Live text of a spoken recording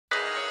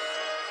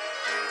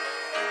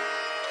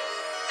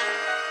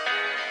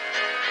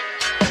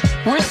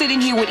We're sitting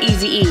here with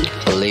Eazy E.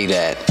 Believe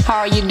that. How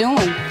are you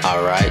doing?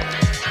 Alright.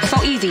 So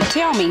Eazy,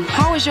 tell me,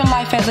 how is your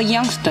life as a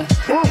youngster?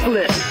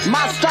 Ruthless.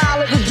 My style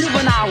is a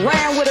juvenile,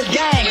 ran with a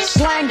gang,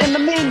 slanged in the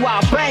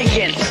meanwhile,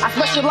 banging. I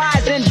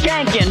specialize in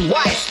ganking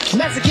whites,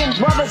 Mexican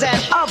brothers and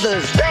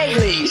others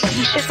daily.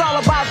 It's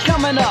all about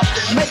coming up,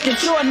 making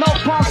sure no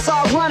punks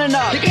are running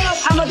up.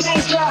 Because I'm a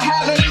gangster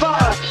having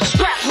fun,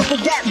 strapped with the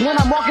gat when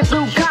I'm walking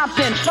through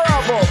Compton,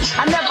 terrible.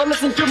 I never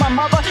listened to my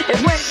mother,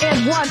 it went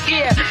in one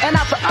ear and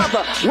out the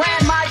other.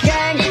 Ran my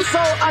gang,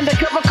 so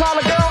undercover, call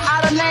a girl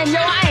out of name,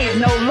 yo, I ain't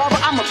no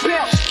lover, I'm a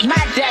pimp,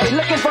 Mac Daddy,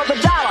 looking for the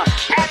dollar.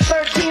 At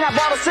 13, I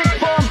bought a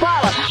 6-4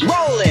 Impala,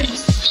 rolling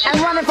and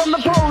running from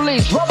the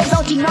police. Brother,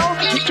 don't you know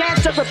you can't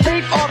touch a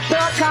thief or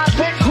thug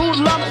convict,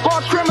 hoodlum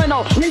or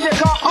criminal. Leave your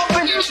car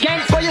open,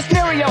 gangs for your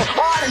stereo,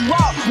 hard and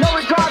raw, no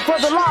regard for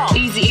the law.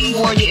 Eazy E,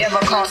 were you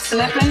ever caught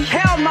slipping?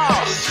 Hell no,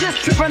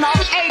 just tripping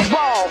off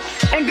 8-ball.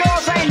 And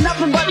girls ain't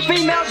nothing but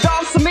female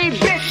dogs to me,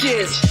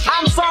 bitches.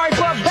 I'm sorry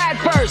for a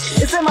bad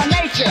verse, it's in my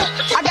nature.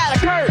 I got a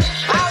curse.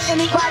 Out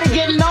anybody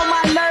getting on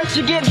my nerves,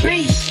 you get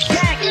beat,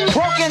 yanked,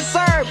 broken,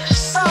 served.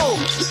 So,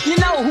 you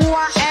know who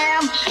I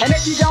am. And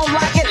if you don't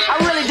like it, I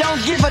really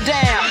don't give a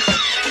damn.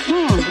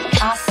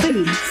 I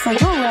see. So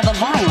you're rather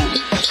violent.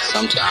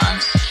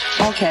 Sometimes.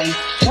 Okay.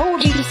 What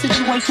would be the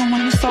situation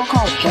when you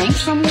so-called gank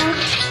someone?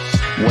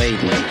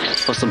 Waiting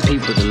for some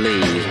people to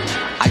leave.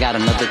 I got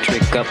another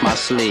trick up my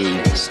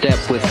sleeve.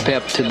 Step with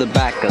pep to the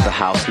back of the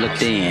house,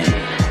 looked in.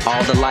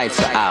 All the lights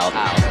are out.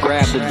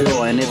 Grab the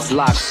door and it's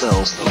locked,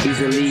 so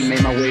easily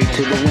made my way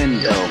to the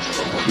window.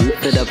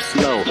 Lifted up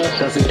slow,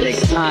 doesn't take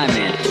time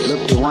in.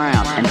 Looked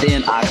around and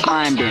then I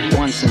climbed in.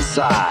 Once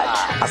inside,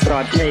 I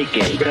start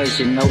taking, cause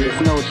you know there's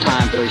no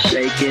time for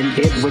shaking.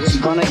 Hit what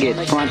you're gonna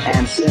get, front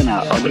and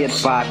center, or get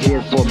 5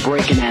 years for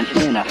breaking and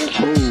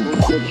enter. Move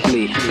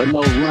quickly, but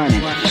no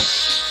running.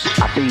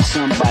 I think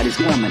somebody's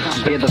coming.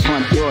 Hear the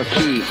front door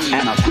key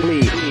and I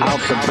flee out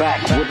the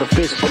back with a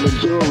fistful of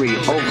jewelry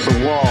over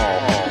the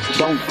wall.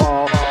 Don't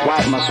fall,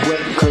 wipe my sweat,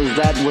 cause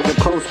that was a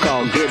close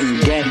call. Getting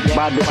ganked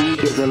by the E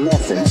is a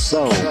lesson.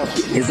 So,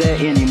 is there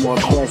any more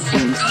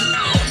questions?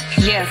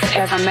 Yes,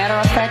 as a matter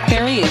of fact,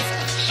 there is.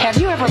 Have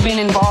you ever been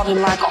involved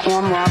in like an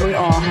armed robbery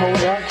or a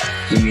hold-up?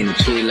 You mean the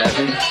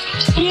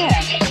 211? Yeah.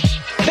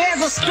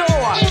 There's a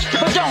store,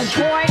 but don't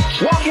point.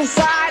 Walk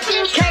inside,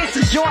 case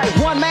of joy.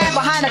 One man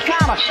behind the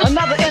counter,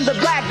 another in the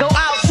back. Go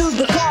out to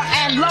the car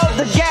and load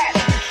the gas.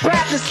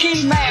 Grab the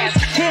ski mask,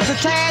 here's a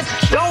chance.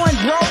 Going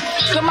broke,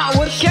 come out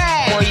with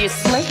cash. Were you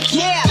slick?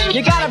 Yeah,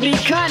 you gotta be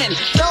cunning.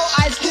 So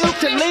I stoop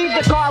to leave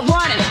the car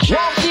running.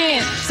 Walk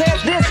in, says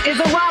this is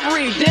a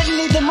robbery. Didn't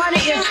need the money,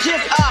 it's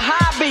just a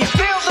hobby.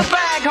 Fill the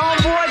bag,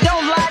 homeboy,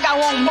 don't lag.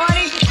 I want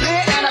money,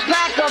 beer, and a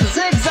pack of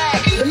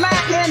zigzag. The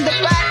man in the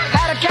back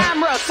had a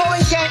camera, so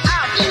he came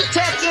out to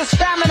test his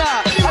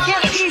stamina.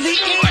 Against Eazy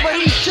E, but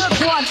he took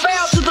one,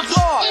 fell to the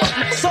floor.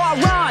 So I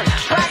run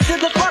back to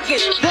the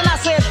bucket, then I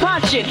said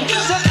punch it.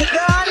 Took the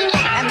gun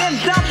and then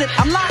dumped it.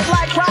 I'm not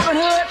like Robin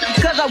Hood,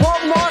 cause I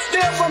want more,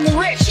 steal from the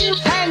rich.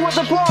 Hang with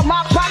the poor,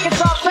 my pockets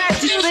are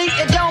fat, you see.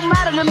 It don't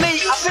matter to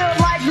me, I feel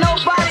like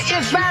nobody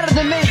is better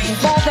than me.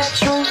 Is all that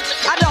true?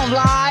 I don't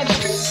lie,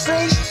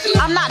 see,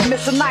 I'm not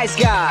Mr. Nice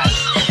Guy.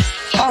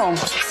 Oh,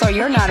 so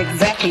you're not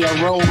exactly a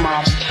role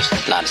model.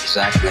 Not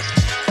exactly.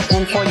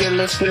 And for your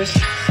listeners,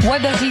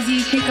 what does Eazy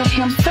E think of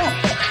himself?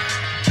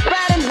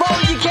 Bad and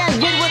bold, you can't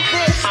get with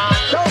this.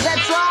 Those that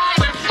try,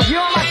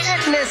 you're on my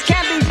hit list.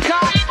 Can't be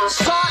caught,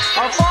 sought,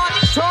 or fought,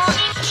 taught,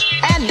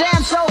 and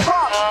damn so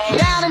far.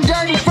 Down and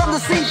dirty from the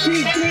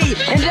CPT,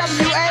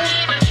 NWA,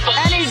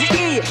 and Eazy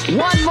E.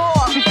 One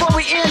more before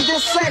we end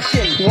this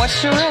session.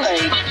 What's your real